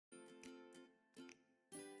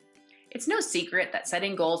It's no secret that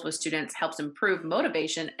setting goals with students helps improve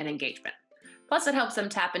motivation and engagement. Plus, it helps them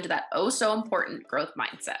tap into that oh so important growth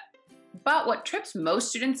mindset. But what trips most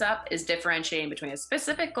students up is differentiating between a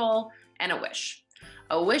specific goal and a wish.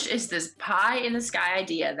 A wish is this pie in the sky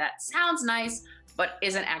idea that sounds nice, but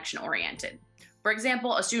isn't action oriented. For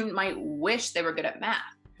example, a student might wish they were good at math.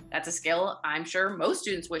 That's a skill I'm sure most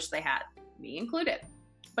students wish they had, me included.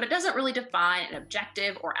 But it doesn't really define an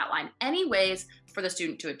objective or outline any ways for the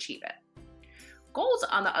student to achieve it. Goals,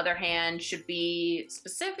 on the other hand, should be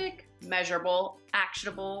specific, measurable,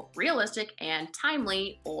 actionable, realistic, and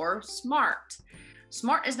timely, or SMART.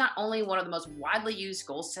 SMART is not only one of the most widely used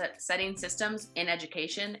goal setting systems in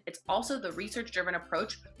education, it's also the research-driven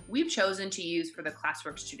approach we've chosen to use for the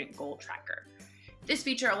Classworks Student Goal Tracker. This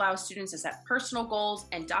feature allows students to set personal goals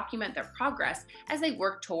and document their progress as they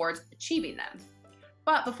work towards achieving them.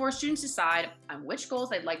 But before students decide on which goals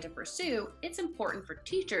they'd like to pursue, it's important for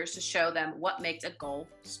teachers to show them what makes a goal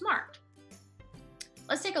SMART.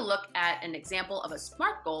 Let's take a look at an example of a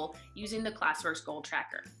SMART goal using the Classworks Goal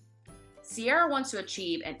Tracker. Sierra wants to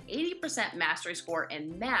achieve an 80% mastery score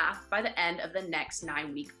in math by the end of the next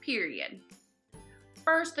 9-week period.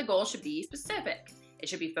 First, the goal should be specific. It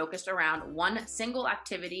should be focused around one single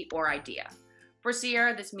activity or idea. For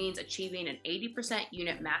Sierra, this means achieving an 80%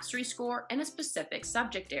 unit mastery score in a specific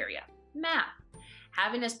subject area, math.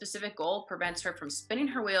 Having a specific goal prevents her from spinning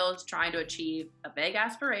her wheels trying to achieve a vague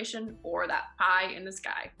aspiration or that pie in the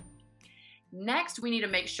sky. Next, we need to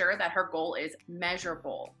make sure that her goal is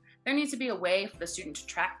measurable. There needs to be a way for the student to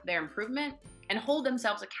track their improvement and hold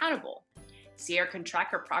themselves accountable. Sierra can track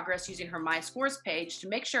her progress using her My Scores page to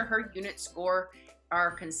make sure her unit score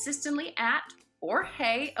are consistently at or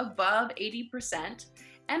above 80%.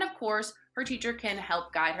 And of course, her teacher can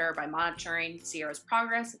help guide her by monitoring Sierra's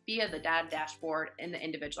progress via the data dashboard in the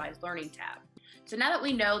individualized learning tab. So now that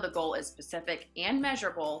we know the goal is specific and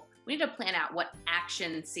measurable, we need to plan out what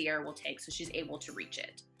action Sierra will take so she's able to reach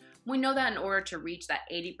it. We know that in order to reach that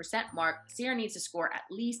 80% mark, Sierra needs to score at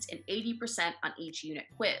least an 80% on each unit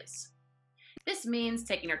quiz. This means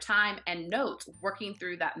taking her time and notes, working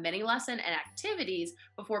through that mini lesson and activities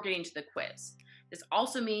before getting to the quiz. This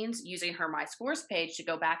also means using her My Scores page to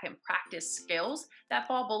go back and practice skills that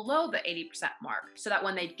fall below the 80% mark so that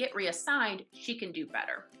when they get reassigned, she can do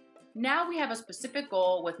better. Now we have a specific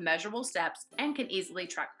goal with measurable steps and can easily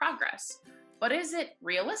track progress. But is it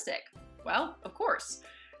realistic? Well, of course.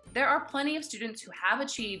 There are plenty of students who have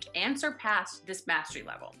achieved and surpassed this mastery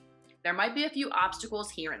level. There might be a few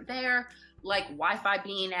obstacles here and there, like Wi-Fi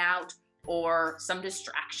being out or some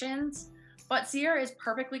distractions, but Sierra is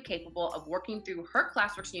perfectly capable of working through her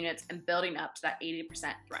Classworks units and building up to that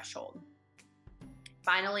 80% threshold.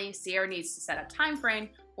 Finally, Sierra needs to set a time frame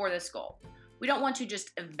for this goal. We don't want to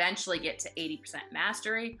just eventually get to 80%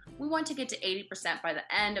 mastery. We want to get to 80% by the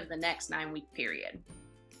end of the next 9-week period.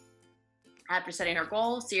 After setting her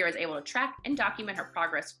goal, Sierra is able to track and document her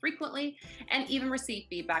progress frequently and even receive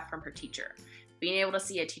feedback from her teacher. Being able to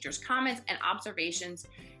see a teacher's comments and observations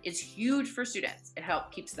is huge for students. It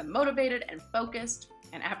keeps them motivated and focused.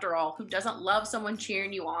 And after all, who doesn't love someone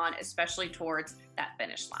cheering you on, especially towards that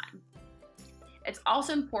finish line? It's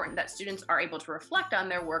also important that students are able to reflect on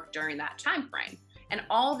their work during that time frame. And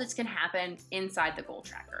all of this can happen inside the goal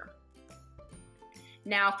tracker.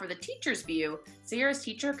 Now, for the teacher's view, Sierra's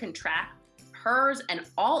teacher can track hers and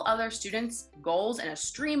all other students' goals in a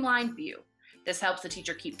streamlined view. This helps the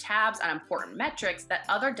teacher keep tabs on important metrics that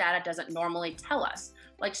other data doesn't normally tell us,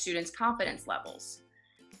 like students' confidence levels.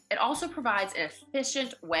 It also provides an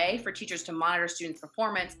efficient way for teachers to monitor students'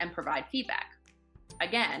 performance and provide feedback.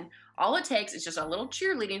 Again, all it takes is just a little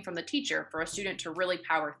cheerleading from the teacher for a student to really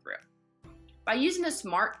power through. By using the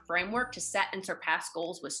SMART framework to set and surpass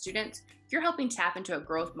goals with students, you're helping tap into a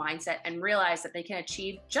growth mindset and realize that they can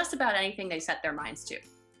achieve just about anything they set their minds to.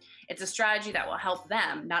 It's a strategy that will help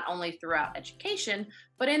them not only throughout education,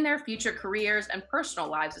 but in their future careers and personal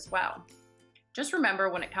lives as well. Just remember,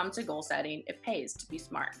 when it comes to goal setting, it pays to be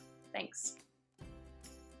smart. Thanks.